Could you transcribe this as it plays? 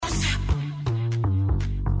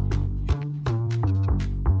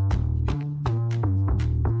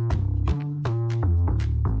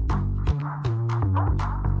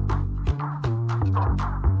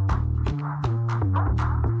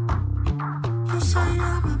say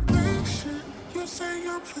I'm impatient, you say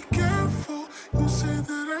I'm forgetful, you say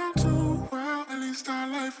that I'm too wild, at least our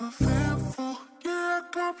life eventful. Yeah, I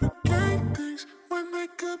complicate things when they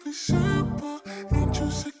could be simple. Ain't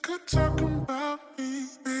you sick of talking about me?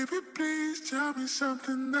 Baby, please tell me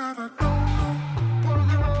something that I don't know.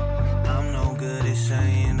 I'm no good at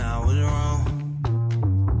saying I was wrong.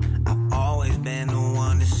 I've always been the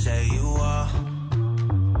one to say you are.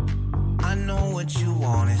 I know what you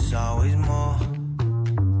want, it's always more.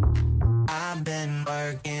 I've been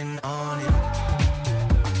working on it.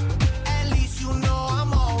 At least you know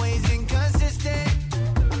I'm always inconsistent.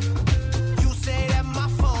 You say that my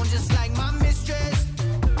phone just like my mistress.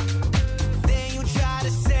 Then you try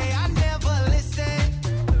to say I never listen.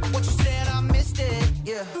 What you said, I missed it,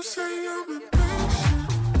 yeah. You say I'm impatient,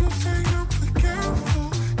 you say I'm forgetful,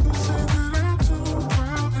 you say that I'm too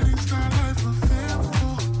wild, at least our life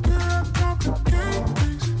eventful. Yeah, I complicate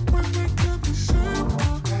things when they could be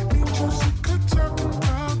simple. Ain't you sick of talking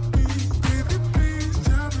about me? Baby, please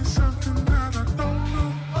tell me something that I don't know.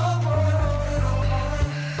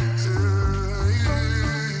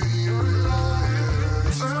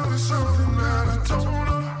 Tell me something that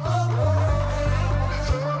I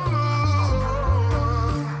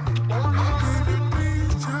don't know. Baby,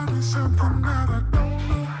 please tell me something that I don't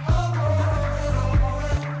know.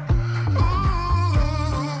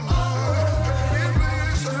 Baby,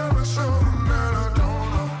 please tell me something that I don't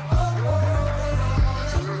know.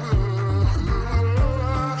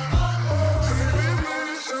 Baby,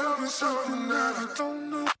 please tell me something that I don't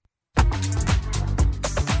know.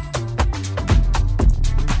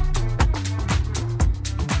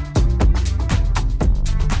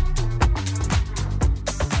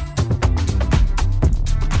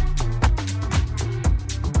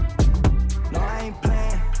 No, I ain't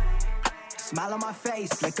playing. Smile on my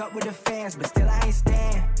face, flick up with the fans, but still I ain't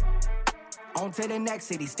stand. On to the next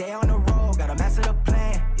city, stay on the road, gotta master the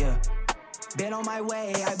plan, yeah. Been on my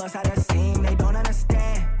way, I bust out the seam, they don't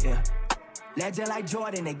understand, yeah. Legend like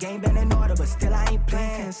Jordan, the game been in order, but still I ain't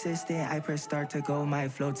playing. Consistent, I press start to go, my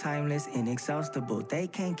flow timeless, inexhaustible. They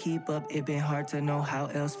can't keep up, it been hard to know how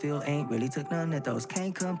else feel. Ain't really took none of those.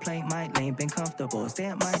 Can't complain, my lane been comfortable.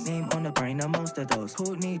 Stamp my name on the brain of most of those.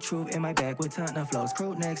 Who need truth in my bag with ton of flows.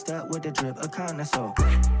 Crew next up with the drip, a connoisseur.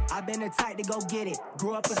 I've been the type to go get it.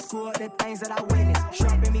 Grew up in school, the things that I witnessed.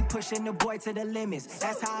 Sharpen me, pushing the boy to the limits.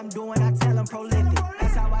 That's how I'm doing, I tell him prolific.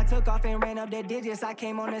 That's how I took off and ran up the digits. I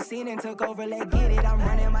came on the scene and took over, let's get it. I'm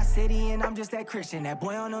running my city and I'm just that Christian. That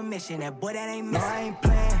boy on a mission, that boy that ain't missing. No, I ain't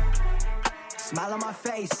playing. Smile on my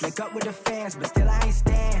face, flick up with the fans, but still I ain't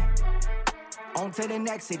stand. On to the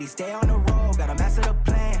next city, stay on the road, gotta master the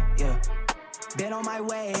plan, yeah. Been on my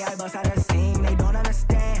way, I bust out the seam, they don't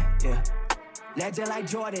understand, yeah. Legend like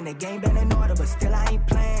Jordan, the game been in order, but still I ain't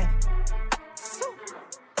playing.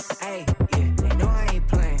 Hey, yeah, they know I ain't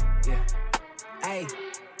playing, yeah. Hey,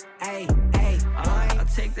 hey, hey, I'll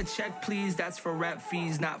take the check, please. That's for rep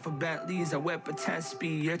fees, not for Bentleys. I whip a 10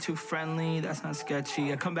 speed. You're too friendly. That's not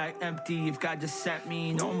sketchy. I come back empty if God just sent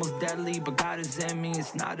me. No, almost deadly, but God is in me.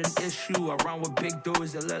 It's not an issue. I run with big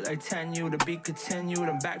dudes that look like 10U. To be continued.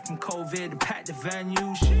 I'm back from COVID to pack the venue.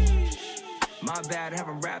 Sheesh. My bad,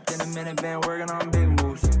 haven't rapped in a minute. Been working on big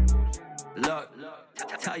moves. Look,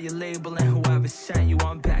 tell your label and whoever sent you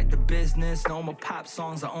I'm back to business. No more pop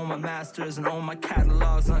songs, I own my masters and own my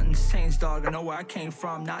catalogs. Nothing's changed, dog. I know where I came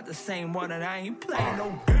from, not the same one, and I ain't playing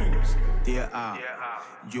no games. Dear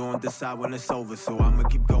you don't decide when it's over, so I'ma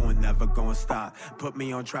keep going, never gonna stop. Put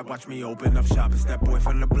me on track, watch me open up shop. It's that boy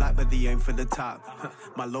from the block, but he ain't for the top.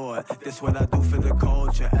 My lord, this what I do for the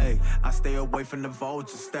culture, ayy. I stay away from the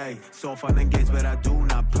vultures, stay so fun and games, but I do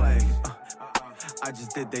not play. I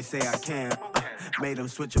just did, they say I can. Made them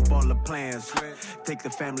switch up all the plans. Take the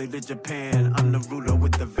family to Japan. I'm the ruler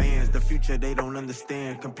with the vans. The future they don't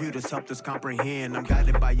understand. Computers helped us comprehend. I'm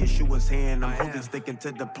guided by Yeshua's hand. I'm holding, sticking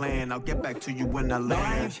to the plan. I'll get back to you when I land. No,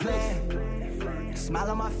 I ain't playing. Smile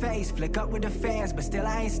on my face, flick up with the fans, but still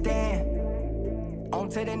I ain't stand. On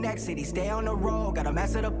to the next city, stay on the road, gotta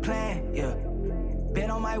master the plan, yeah. Been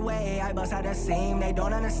on my way, I bust out the seam, they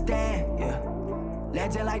don't understand, yeah.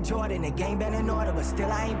 Legend like Jordan, the game been in order, but still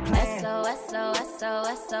I ain't playing. SOS,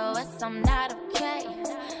 SOS, SOS, I'm not okay.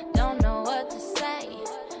 Don't know what to say.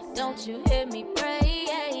 Don't you hear me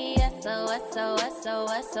pray? SOS, SOS,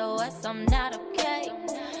 SOS, SOS, I'm not okay.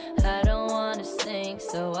 I don't wanna sing,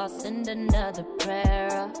 so I'll send another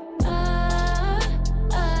prayer.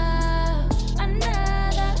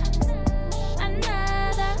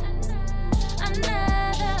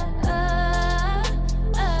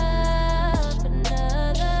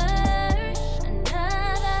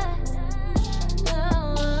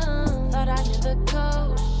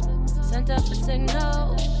 sent up a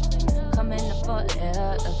signal. Coming up for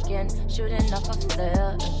air again, shooting off a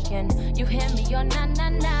flare again. You hear me, you're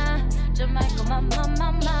na-na-na. Jamaica,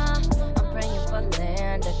 ma-ma-ma-ma. I'm praying for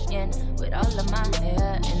land again, with all of my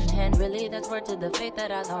hair in hand. Really, that's word to the faith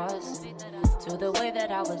that I lost, to the way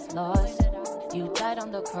that I was lost. You died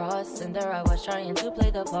on the cross, and there I was trying to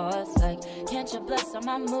play the boss. Like, can't you bless all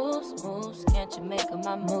my moves? Can't you make all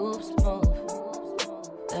my moves move?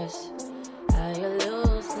 That's how you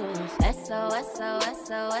lose. SOS, SOS,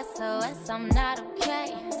 SOS, SOS, I'm not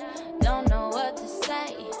okay. Don't know what to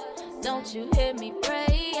say. Don't you hear me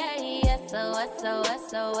pray? SOS,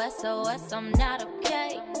 SOS, SOS, SOS, I'm not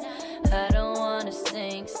okay. I don't wanna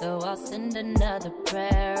sing, so I'll send another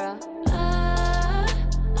prayer.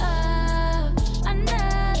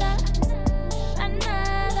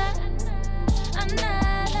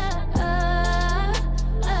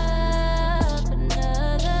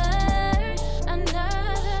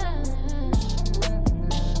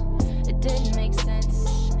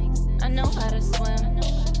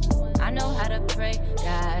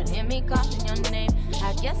 God, hear me calling your name.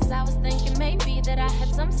 I guess I was thinking maybe that I had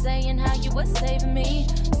some say in how you were saving me.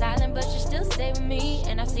 Silent, but you still stay with me.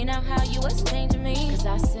 And I see now how you was changing me. Cause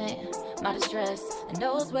I sent my distress, and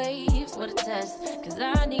those waves were the test. Cause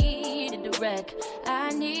I needed to wreck, I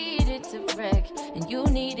needed to wreck. And you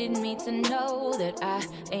needed me to know that I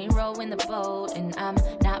ain't rowing the boat, and I'm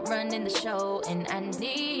not running the show, and I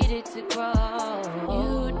needed to grow.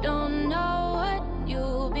 You don't know what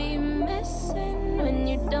you'll be missing when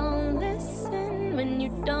you don't listen, when you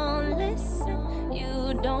don't listen.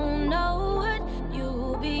 You don't know what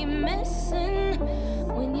you'll be missing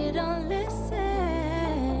when you don't listen.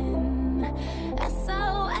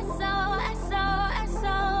 SOS, SOS,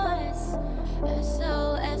 SOS,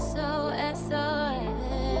 SOS, SOS,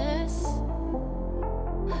 SOS.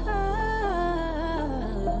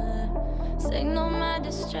 Signal my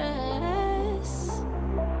distress.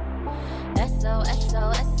 SOS,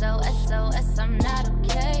 SOS, SOS, SOS, I'm not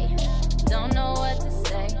okay. Don't know what to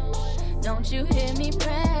say. Don't you hear me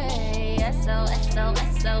pray? SOS,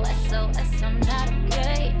 SOS, SOS, SOS, I'm not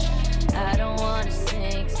okay. I don't wanna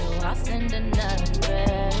sing, so I'll send another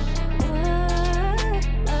prayer.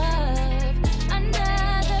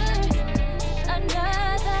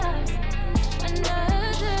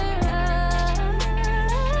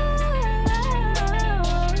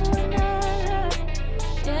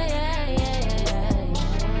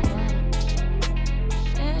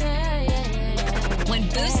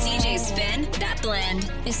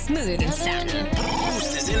 Blend is smoother than satin.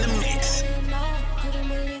 Boost is in the mix. Couldn't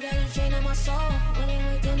believe that you changed my soul. Winning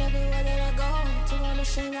within everywhere that I go. To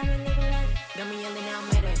understand, got me living like. Got me yelling out,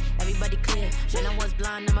 made it. Everybody clear. When I was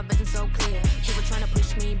blind, now my vision so clear. People trying to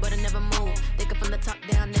push me, but I never moved. Thinking from the top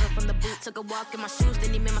down, never from the boot. Took a walk in my shoes,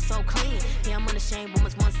 then he made my soul clean. Yeah, I'm unashamed,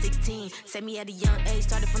 woman's 116. Saved me at a young age,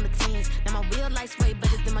 started from the teens. Now my real life's way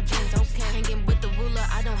better than my dreams. Okay, hanging with the ruler,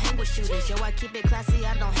 I don't hang with shooters. Yo, I keep it classy,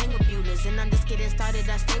 I don't hang with butlers. And I'm just getting started,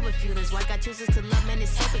 I stay with feelers. Why God chooses to love, man,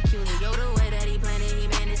 it's so peculiar. Yo, the way that he planned it, he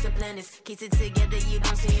managed to plan this. Keeps it together, you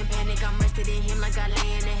don't see him panic. I'm rested in him like I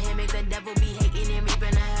lay in a hammock. The devil be hating and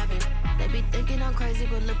reaping a heaven. They be thinking I'm crazy,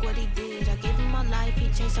 but look what he did. I gave him my life, he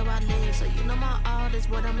changed how I live. So you know my all is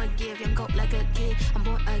what I'ma give. Young goat like a kid, I'm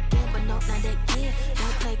born again, but no, not that kid.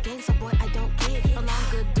 Don't play games, so boy, I don't kid. No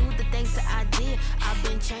longer do the things that I did. I've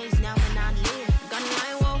been changed now and I live. Gun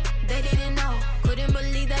line, whoa, they didn't know. Couldn't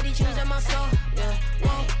believe that he changed my soul. Yeah,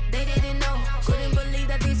 whoa, they didn't know. Couldn't believe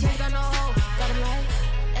that he changed, got no hope. Got him right,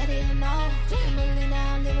 they didn't know. Couldn't believe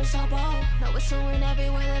now I'm living so bold. Know it's in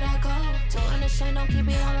everywhere that I go. To understand, don't keep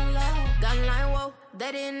it on the low. Gun line, whoa,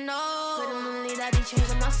 they didn't know. Couldn't believe that he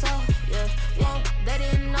changed my soul. Yeah, whoa, they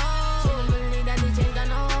didn't know. Couldn't believe that he changed, got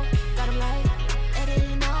no hope. Got him right, they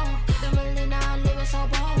didn't know. Couldn't believe now I'm living so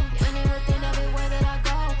bold. Winning within everywhere that I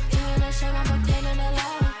go. To understand, I'm proclaiming the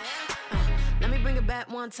law. Let me bring it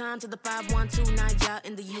back one time to the 512 Niger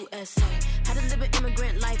in the USA. Had to live an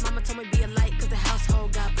immigrant life, mama told me be a light, cause the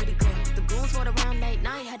household got pretty gray. The goons rode around late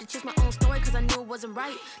night, had to choose my own story, cause I knew it wasn't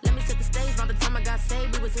right. Let me set the stage, by the time I got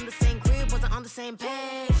saved, we was in the same crib, wasn't on the same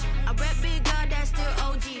page. I rap big God, that's still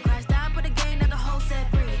OG. Christ died for the game, that the whole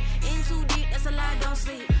set free. In too deep, that's a lie, don't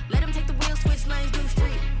sleep. Let him take the wheel, switch lanes, do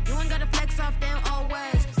street. You ain't gotta flex off them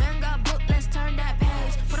always. Man got booked, let's turn that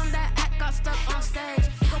page. Put on that act, got stuck on stage.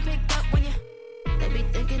 You gon' pick up when you. They be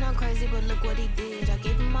thinking I'm crazy, but look what he did. I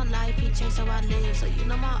gave him my life, he changed how I live. So you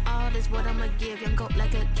know my all is what I'ma give. Young goat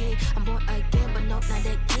like a kid, I'm born again, but no, not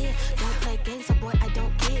that kid. Don't play games, so boy, I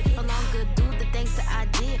don't kid. No longer do the things that I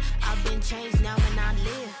did. I've been changed now and I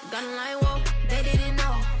live. Gun line, whoa, they didn't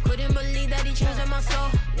know. Couldn't believe that he changed my soul.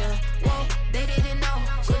 Yeah, whoa, they didn't know.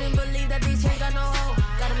 Couldn't believe that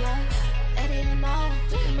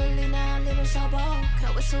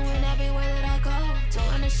pursuing everywhere that I go. To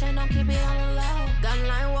understand, don't keep it on the low. Gun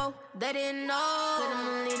line, whoa, they didn't know. Couldn't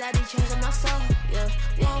believe that he changed my soul. Yeah,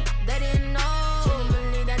 whoa, they didn't know. Couldn't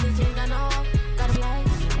believe that he changed, I know. Got him like,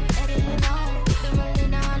 they didn't know. Couldn't believe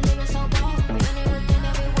now I'm living so bold. Running within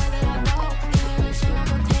everywhere that I go. To understand,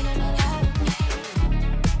 I'm obtaining the low.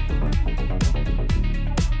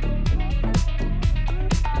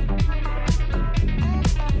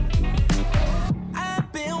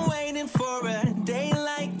 For a day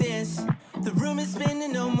like this, the room is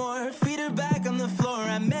spinning no more. Feet are back on the floor,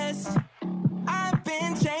 I missed. I've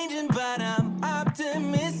been changing, but I'm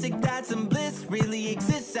optimistic that some bliss really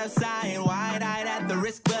exists outside. Wide-eyed at the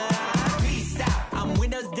risk, but I'm peaced out. I'm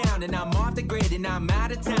windows down and I'm off the grid and I'm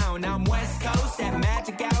out of town. I'm West Coast, that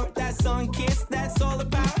magic hour, that song Kiss, that's all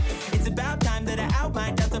about. It's about time that I out my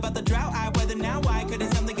doubts about the drought. I weather now, why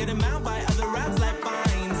couldn't something good amount by other routes life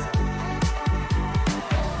finds?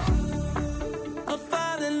 I'll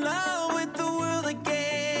fall in love with the world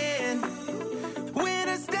again. When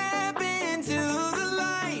I step into the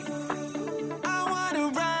light, I wanna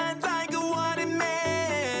ride like a wanted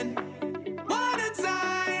man. What a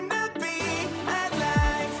time to be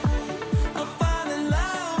alive. I'll fall in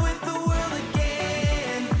love with the world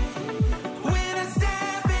again. When I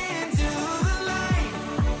step into the light,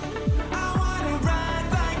 I wanna ride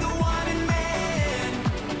like a wanted man.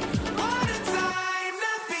 What a time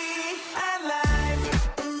to be alive.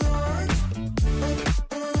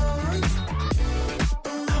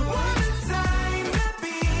 What a time to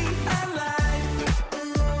be alive.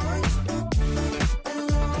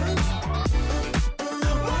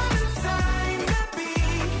 What a time to be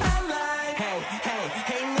alive.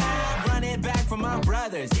 Hey now, run it back from my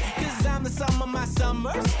brothers. Cause I'm the sum of my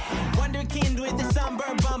summers. Wonderkind with the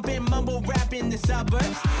sunburn bumping, mumble rap in the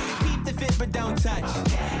suburbs. Keep the fit but don't touch.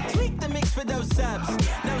 Tweak the mix for those subs.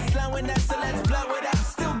 No slowing up, so let's blow it up.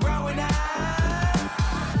 Still growing up.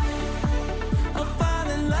 I'll fall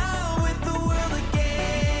in love with the world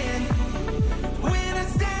again. When I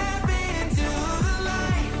step into the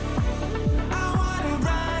light, I wanna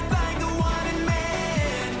ride like a wanted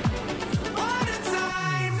man. What a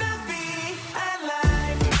time to be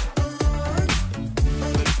alive.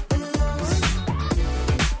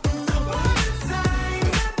 What a time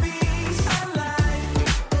to be alive.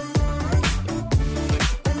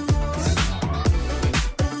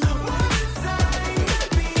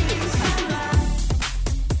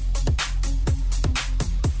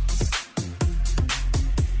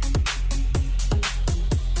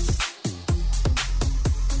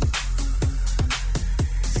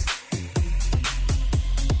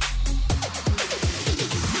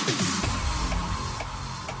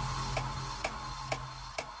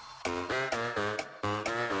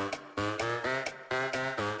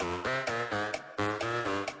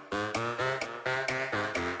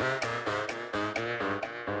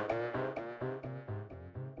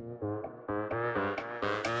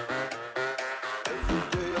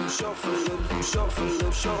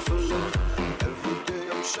 shuffling. Every day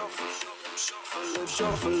I'm shuffling.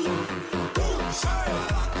 Say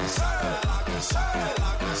it like I say it, like I say it,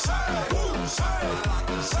 like I say it. Say it like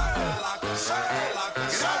I say it, like I say it, like I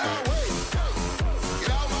say it. Get out my way.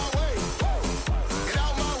 Get out my way. Get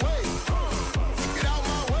out my way. Get out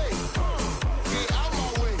my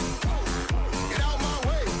way. Get out my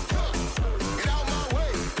way. Get out my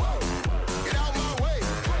way. Get out my way.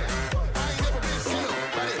 I ain't never been seen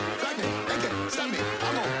nobody like me. They can't stop me.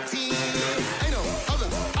 I'm on team. Ain't no other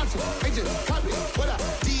option. They just copy what I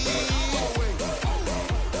did.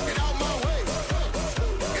 Get out my way.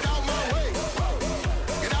 Get out my way.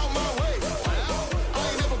 Get out my way. I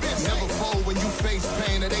ain't never been never fold when you face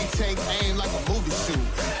pain or they take aim like a movie shoot.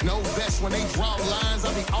 No vest when they draw lines.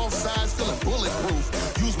 I be off sides feeling bulletproof.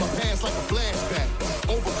 Use my pants like a flashback.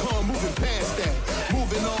 Overcome moving past that.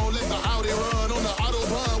 Moving on, let the Audi run on the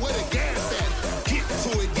Autobahn where the gas at. Get to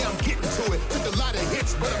it, yeah, I'm getting to it. Took a lot of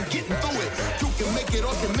hits, but I'm getting through it. You can make it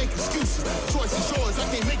or can make excuses. Choice is yours, I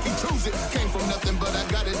can't make you choose it. Came from nothing, but I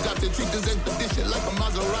got adopted. Treat this expedition like a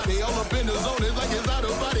Maserati. All up in the zone, it's like it's out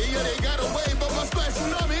of body. Yeah, they got away, but my splash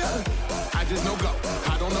tsunami. I just know go,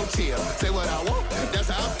 I don't know chill. Say what I want, that's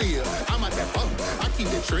how I feel. I'm out that fun, I keep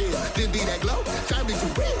it trail. Just be that glow, try to be too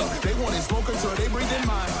real. They want it smoke until they breathe in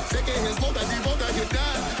mine. Second hand smoke, I devote, I get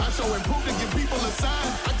dying. I show and prove to give people a sign.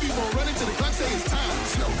 I keep on running till the clock say it's time.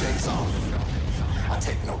 Snow days off, I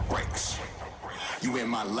take no breaks. You in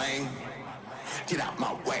my lane, get out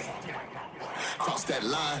my way. Cross that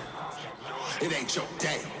line, it ain't your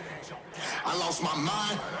day. I lost my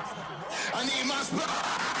mind, I need my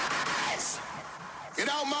spice. Get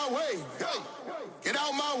out my way, hey. Get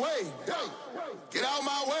out my way, hey. Get out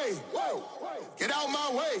my way, way. Get out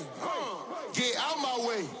my way. Get out my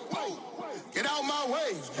way. Get out my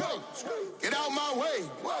way. Get out my way.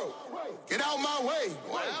 Get out my way.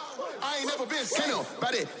 I ain't never been seen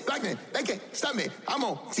nobody like me. They can't stop me. I'm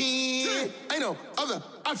on 10. Ain't no other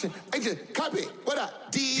option. They just copy what I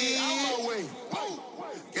did. Get out my way.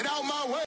 Get out my way.